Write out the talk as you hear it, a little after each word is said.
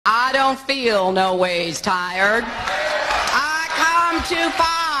don't feel no ways tired. I come too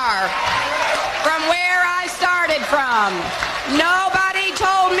far from where I started from. Nobody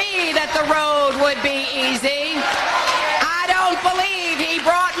told me that the road would be easy. I don't believe he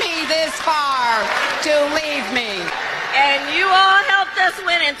brought me this far to leave me. And you all helped us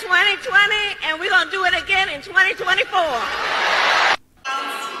win in 2020, and we're going to do it again in 2024.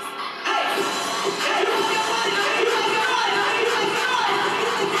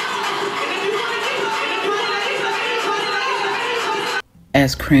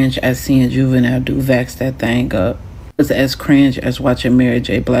 As cringe as seeing Juvenile do vax that thing up. It was as cringe as watching Mary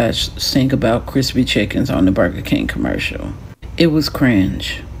J. Blige sing about crispy chickens on the Burger King commercial. It was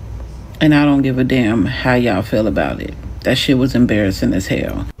cringe. And I don't give a damn how y'all feel about it. That shit was embarrassing as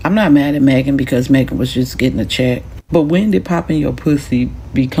hell. I'm not mad at Megan because Megan was just getting a check. But when did popping your pussy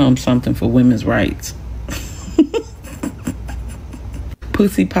become something for women's rights?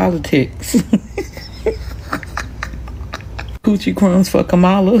 Pussy politics. Coochie crumbs for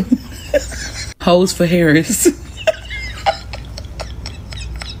Kamala. Hoes for Harris.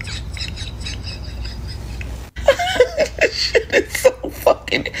 Shit is so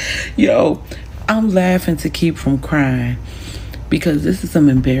fucking... Yo, I'm laughing to keep from crying because this is some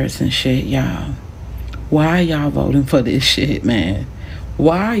embarrassing shit, y'all. Why are y'all voting for this shit, man?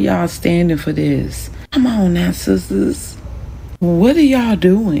 Why are y'all standing for this? Come on now, sisters. What are y'all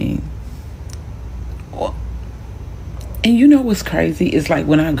doing? And you know what's crazy? It's like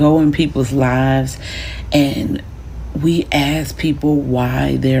when I go in people's lives and we ask people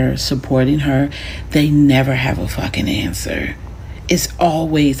why they're supporting her, they never have a fucking answer. It's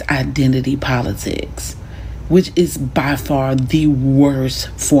always identity politics, which is by far the worst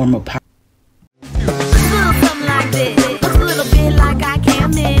form of politics.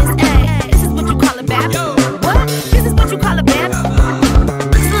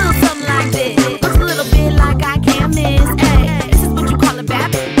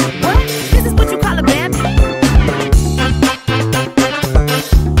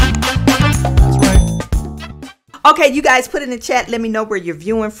 Okay, you guys put in the chat. Let me know where you're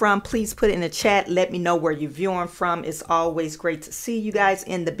viewing from. Please put it in the chat. Let me know where you're viewing from. It's always great to see you guys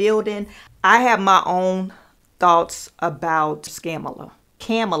in the building. I have my own thoughts about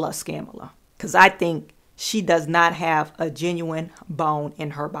Kamala, because I think she does not have a genuine bone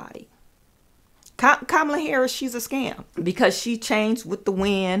in her body. Kamala Harris, she's a scam because she changed with the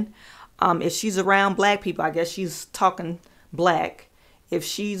wind. If she's around black people, I guess she's talking black. If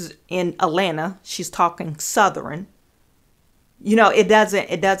she's in Atlanta, she's talking Southern. You know, it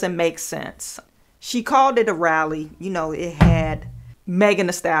doesn't make sense. She called it a rally. You know, it had Megan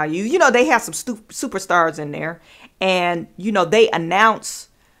Thee Stallion. You know, they have some superstars in there. And, you know, they announced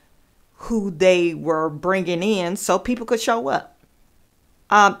who they were bringing in so people could show up.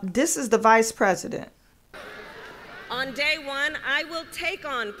 This is the vice president. On day one, I will take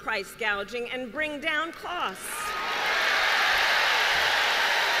on price gouging and bring down costs.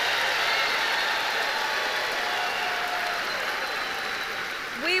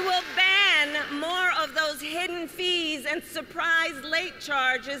 We will ban more of those hidden fees and surprise late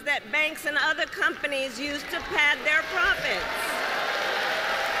charges that banks and other companies use to pad their profits.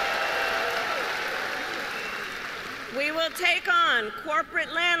 We will take on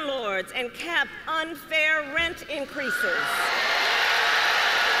corporate landlords and cap unfair rent increases.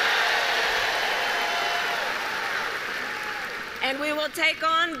 And we will take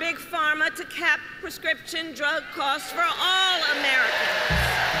on Big Pharma to cap prescription drug costs for all Americans.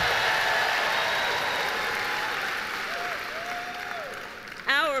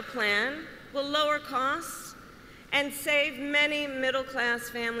 Our plan will lower costs and save many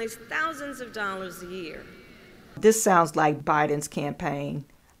middle-class families thousands of dollars a year. This sounds like Biden's campaign.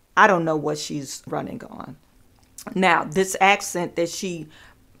 I don't know what she's running on. Now, this accent that she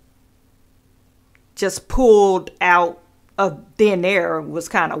just pulled out of thin air was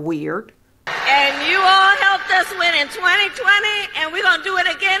kind of weird. And you all helped us win in 2020, and we're going to do it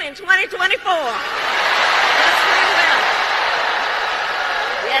again in 2024. Yes, we will.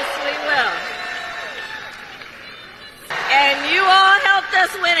 Yes, we will. And you all helped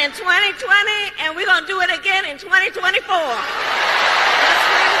us win in 2020, and we're going to do it again in 2024. Yes,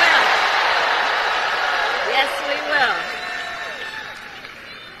 we will. Yes, we will.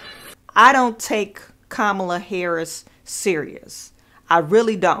 I don't take Kamala Harris serious. I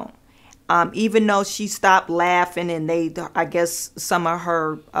really don't. Even though she stopped laughing and I guess some of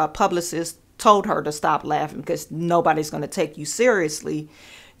her publicists told her to stop laughing because nobody's going to take you seriously.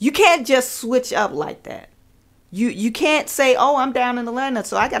 You can't just switch up like that. You can't say, oh, I'm down in Atlanta,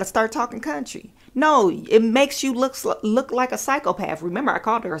 so I got to start talking country. No, it makes you look like a psychopath. Remember, I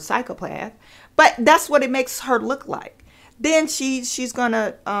called her a psychopath, but that's what it makes her look like. Then she's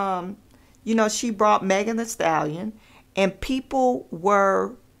gonna, she brought Megan Thee Stallion, and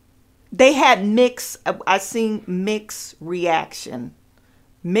people they had I seen mixed reaction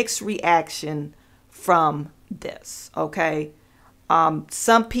from this. Okay,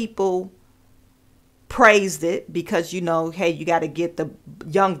 some people praised it because, hey, you got to get the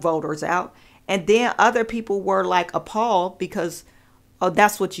young voters out. And then other people were like appalled because, oh,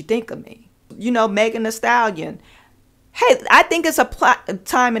 that's what you think of me. Megan Thee Stallion. Hey, I think it's a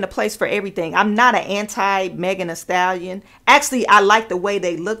time and a place for everything. I'm not an anti Megan Thee Stallion. Actually, I like the way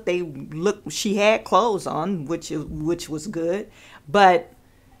they look. She had clothes on, which was good. But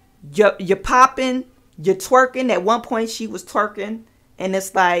you're popping, you're twerking. At one point, she was twerking, and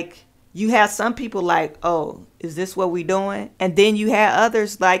it's like, you had some people like, oh, is this what we doing? And then you had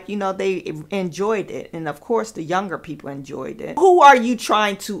others like, they enjoyed it. And of course, the younger people enjoyed it. Who are you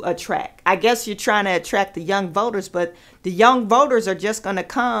trying to attract? I guess you're trying to attract the young voters, but the young voters are just going to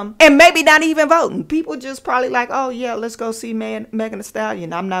come and maybe not even voting. People just probably like, oh, yeah, let's go see Megan Thee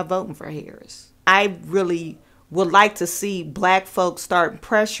Stallion. I'm not voting for Harris. I really would like to see black folks start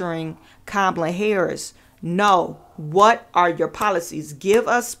pressuring Kamala Harris. No, what are your policies? Give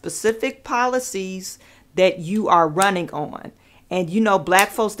us specific policies that you are running on. And black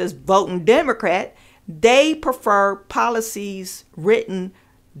folks that's voting Democrat, they prefer policies written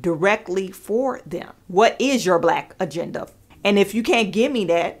directly for them. What is your black agenda? And if you can't give me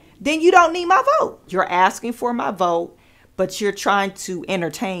that, then you don't need my vote. You're asking for my vote, but you're trying to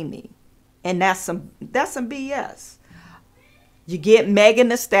entertain me. And that's some BS. You get Megan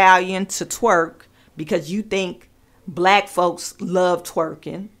Thee Stallion to twerk because you think black folks love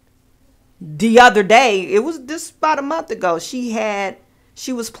twerking. The other day, it was just about a month ago, she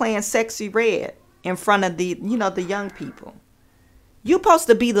was playing Sexy Red in front of the young people. You're supposed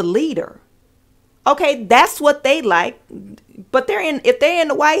to be the leader. Okay, that's what they like. But if they're in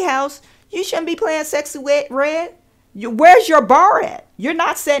the White House, you shouldn't be playing Sexy Red. Where's your bar at? You're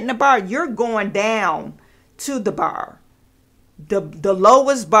not setting the bar. You're going down to the bar. The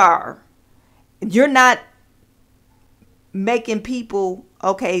lowest bar. You're not making people,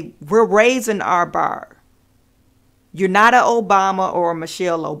 okay, we're raising our bar. You're not an Obama or a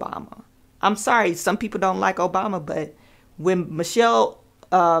Michelle Obama. I'm sorry, some people don't like Obama, but when Barack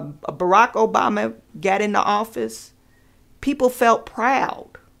Obama got into office, people felt proud.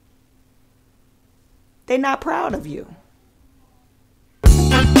 They're not proud of you.